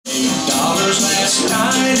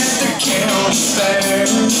county fair.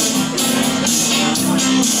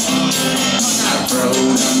 I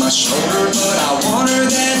rode on my shoulder, but I want her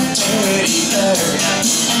that teddy bear.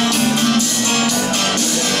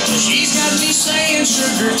 She's got me saying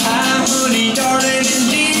sugar pie, honey, darling, and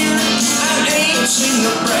dear. I ain't seen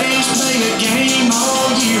the Braves play a game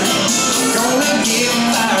all year. I'm gonna get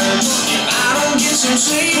fired if I don't get some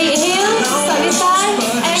sleep. Hey, heels, side side,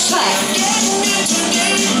 and clap. Getting it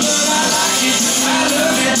today, but I like it, I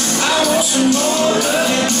love it, I want some more of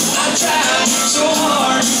it. I tried so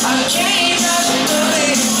hard, I can't write above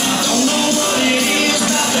it. Don't know what it is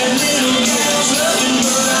about that little gal's loving,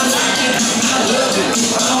 but I like it, I love it,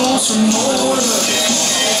 I want some more of it.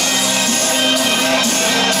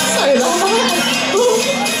 Sorry about that.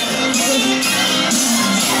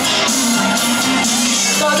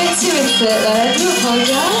 Got a bit too into it there, I do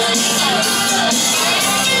apologise.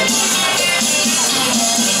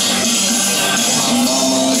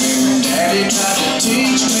 Mama and Daddy tried to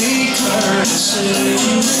teach me courtesy.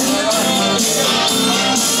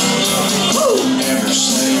 Never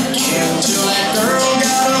say again till that girl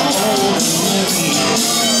got a hold of me.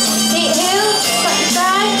 Hey, heels, side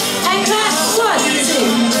side, and clap. 1, 2.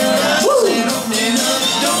 Woo!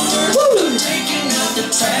 Woo! Taking out the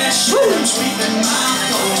trash, I'm sweeping my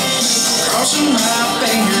floor, crossing my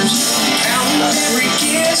fingers, counting every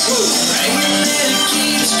kiss, praying that it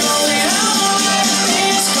keeps going on like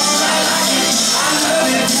this. 'Cause I like it, I love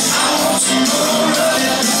it, I want some more of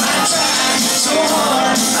it. I tried so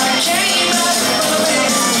hard, I can't write above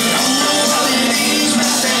it. Don't know what it is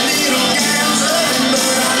about that little gal's loving,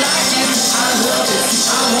 but I like it, I love it,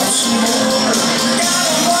 I want some more of it.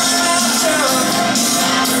 Gotta wash my tongue,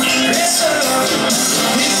 dress up,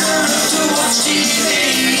 pick her up to watch TV.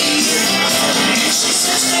 If she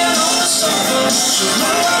sits down on the sofa, she'll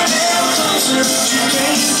look down closer. She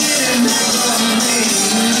can't get enough of me.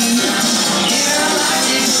 Yeah, I like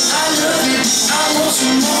it, I love it, I want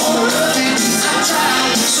some more of it. I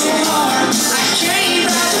tried so hard, I can't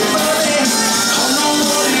write above it. Don't know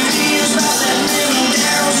what it is about that little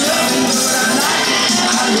gal's loving, but I like it,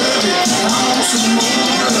 I love it, I want some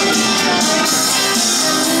more of it.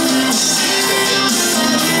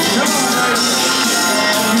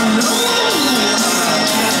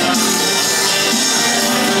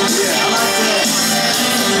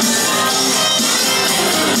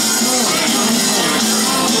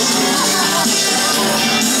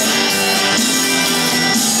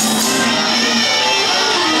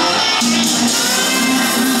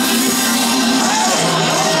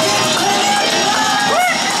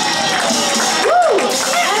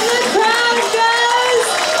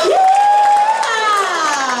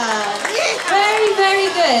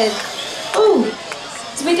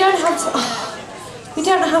 We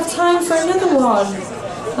don't have time for another one.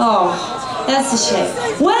 Oh, that's a shame.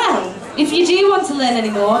 Well, if you do want to learn any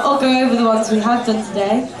more, or go over the ones we have done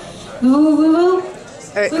today, we will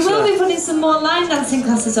be putting some more line dancing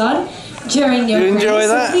classes on during your cruise. Enjoy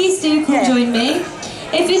that? So please do come join me.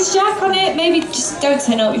 If it's Jack on it, maybe just don't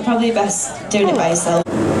turn up. You're probably best doing it by yourself.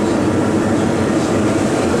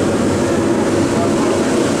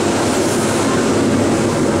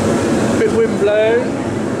 Bit wind blown.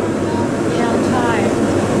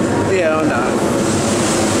 Yeah, I know.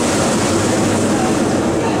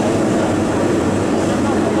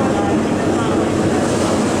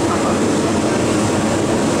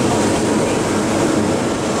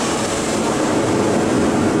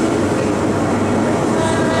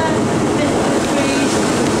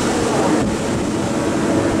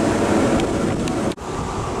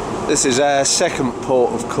 This is our second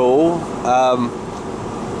port of call.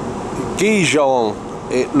 Gijon,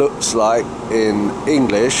 it looks like in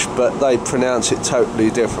English, but they pronounce it totally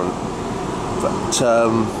different. But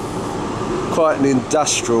quite an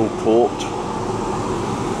industrial port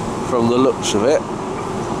from the looks of it.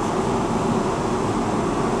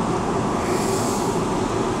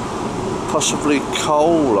 Possibly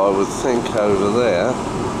coal, I would think, over there.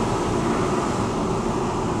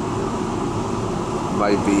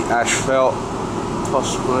 Maybe asphalt,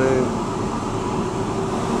 possibly.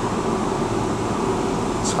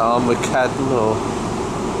 Tar macadam or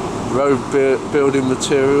road building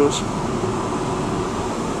materials.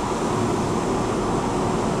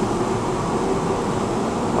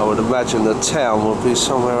 I would imagine the town would be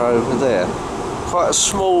somewhere over there. Quite a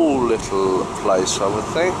small little place, I would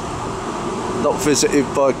think. Not visited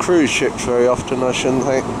by cruise ships very often, I shouldn't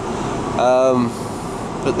think.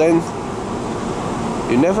 But then,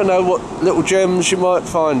 you never know what little gems you might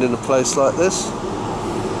find in a place like this.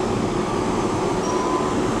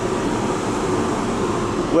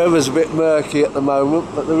 Weather's a bit murky at the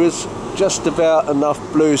moment, but there is just about enough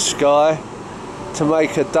blue sky to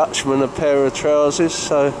make a Dutchman a pair of trousers,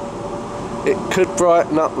 so it could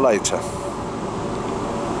brighten up later.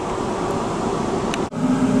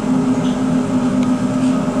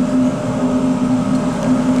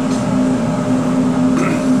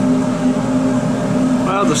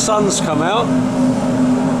 Well, the sun's come out.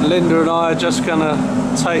 Linda and I are just going to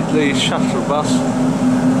take the shuttle bus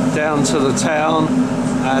down to the town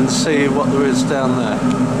and see what there is down there.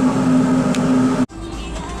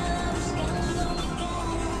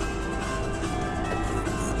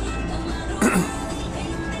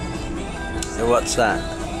 So what's that?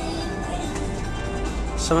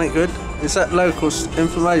 Something good? Is that local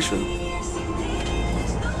information?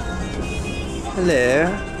 Hello?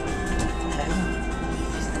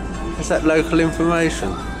 Is that local information?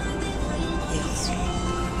 Yes.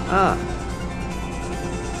 Ah.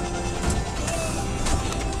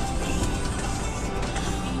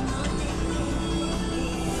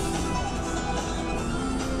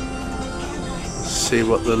 See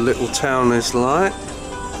what the little town is like.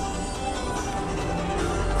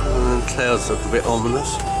 And the clouds look a bit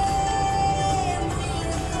ominous.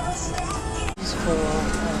 It's for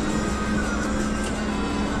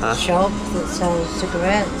a shop that sells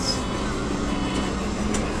cigarettes.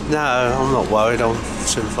 No, I'm not worried, I'll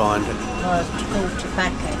soon find it. Well, it's called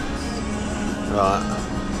tobacco. Right.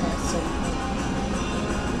 That's it.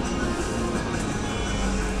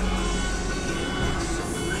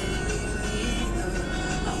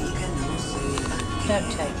 Don't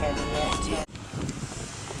take any yet.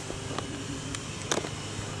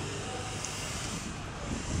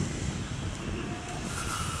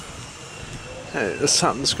 Hey, the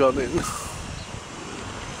sun's gone in.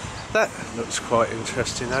 That looks quite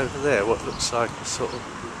interesting over there, what looks like a sort of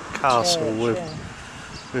castle Church,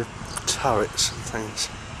 with turrets and things.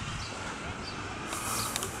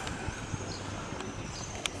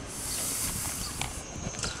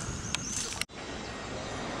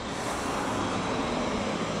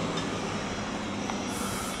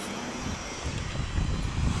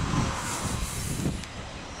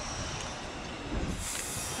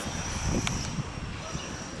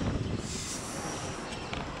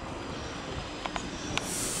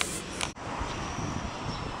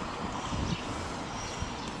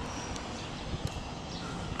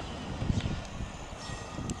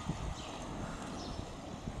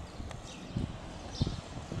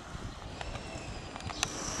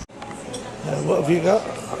 What have you got?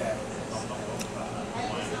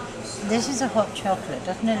 This is a hot chocolate,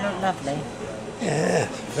 doesn't it look lovely? Yeah,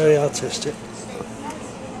 very artistic.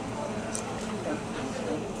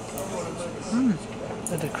 And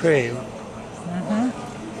the cream.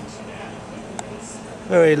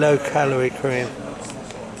 Very low calorie cream.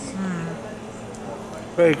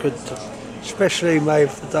 Very good, especially made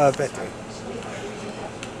for diabetic.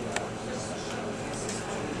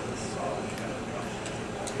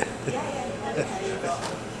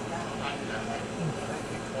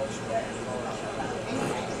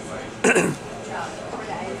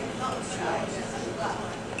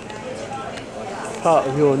 Part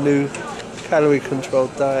of your new calorie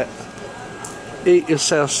controlled diet. Eat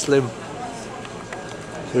yourself slim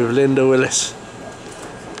with Linda Willis.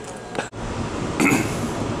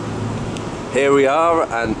 Here we are,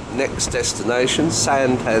 and next destination,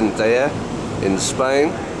 Santander in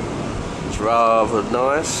Spain. It's rather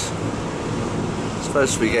nice. It's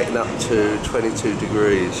supposed to be getting up to 22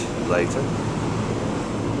 degrees later.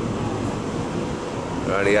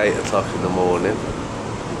 We're only 8 o'clock in the morning.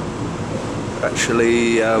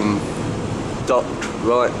 Actually docked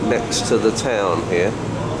right next to the town here,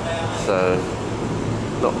 so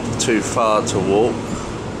not too far to walk.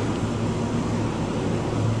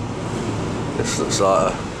 This looks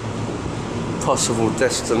like a possible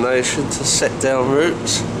destination to set down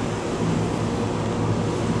roots.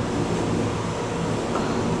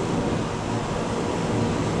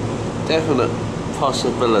 Definite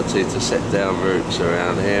possibility to set down roots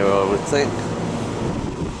around here, I would think.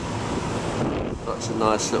 Lots of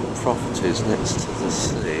nice little properties next to the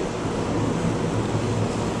sea.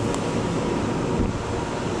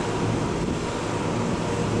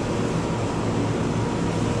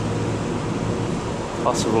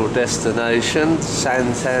 Possible destination,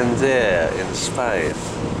 Santander in Spain.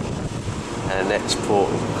 Our next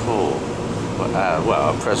port of call. Well,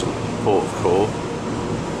 our present port of call.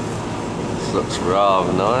 This looks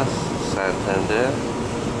rather nice, Santander.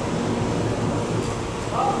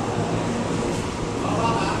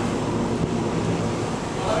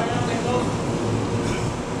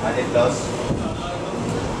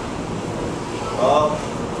 Oh,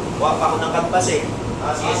 wala pa ako ng kanpas eh.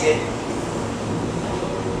 Nice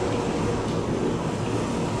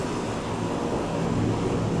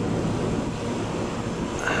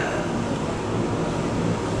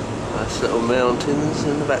little mountains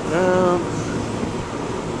in the background.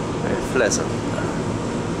 Very pleasant.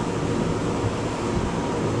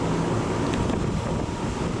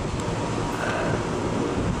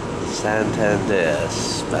 Santander,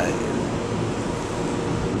 Spain.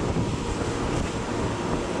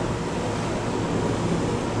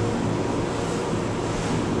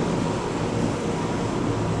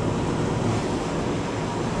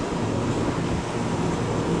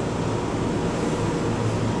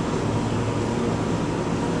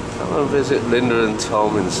 Come and visit Linda and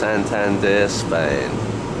Tom in Santander, Spain.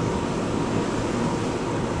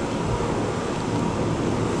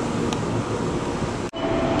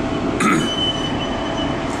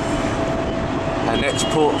 Our next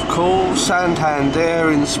port of call,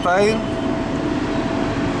 Santander in Spain.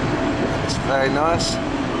 It's very nice.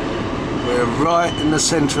 We're right in the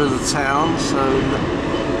centre of the town, so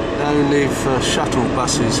no need for shuttle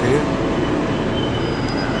buses here.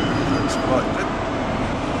 That's quite good.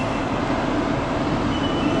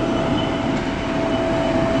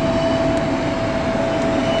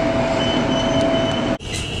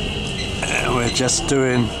 And we're just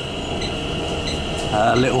doing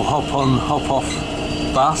a little hop-on, hop-off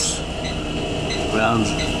bus around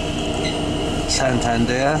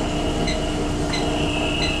Santander.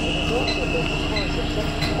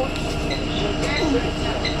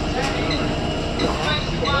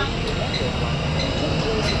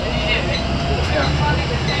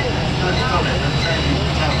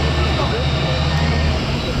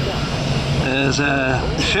 There's a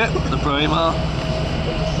ship, the Balmoral.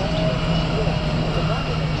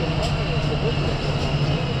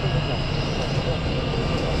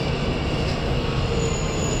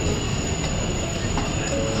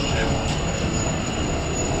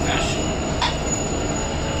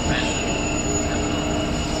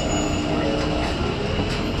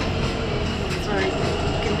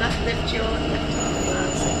 Lift your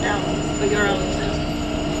arm, sit down for your own.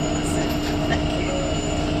 That's it. Thank you.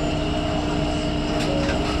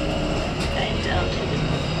 Going down to the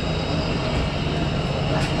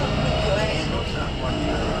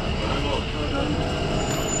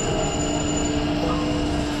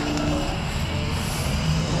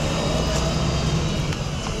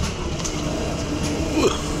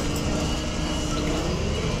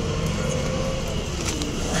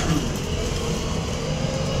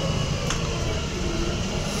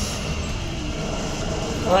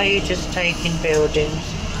Why are you just taking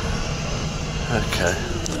buildings? Okay.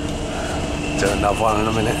 Do another one in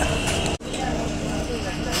a minute.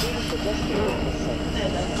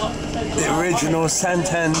 The original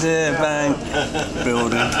Santander Bank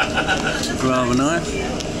building. Rather nice.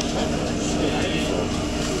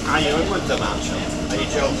 Are you with them, actually? Are you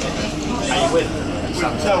joking? Are you with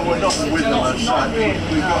them? No, we're not with them as such.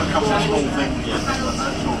 We've got a couple of small things.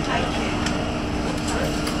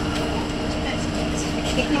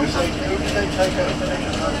 Who they take over?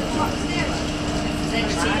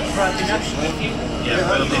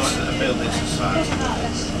 Yeah, build this society.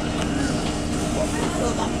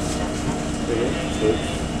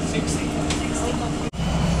 60.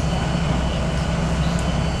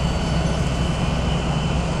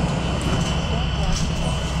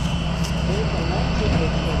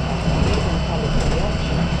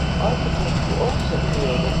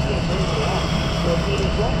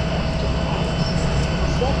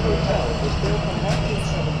 Hotel was built in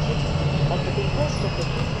 1917 at the behest of the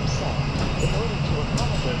king himself in order to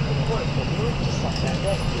accommodate the port that moved to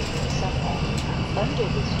Santander during the summer. Under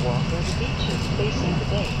this walk are the beaches facing the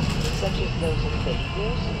bay, such as those of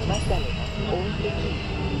Felipeos, Magdalena, or Pekin.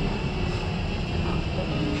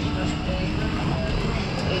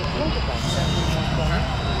 A photograph of the Magdalena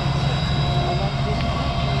along this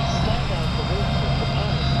artery stand out the roots of the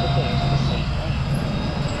palace that bears the same name.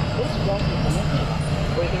 This rocky peninsula,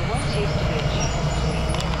 where there once used to be a chapel to a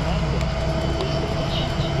Roman island, was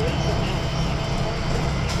commissioned to raise a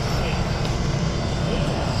palace in These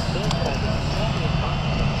houses, built by the Italian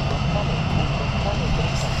architects Balmoral and Balmoral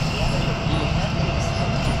Britanniano in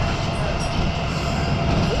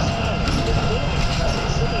 1917. This palace was built by the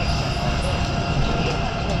city of Santander to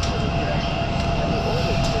enact the and the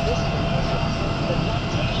order to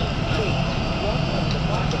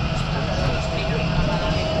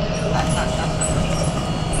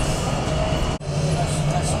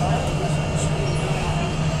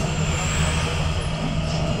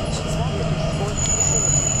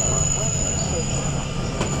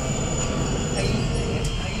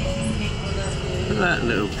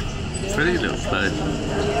So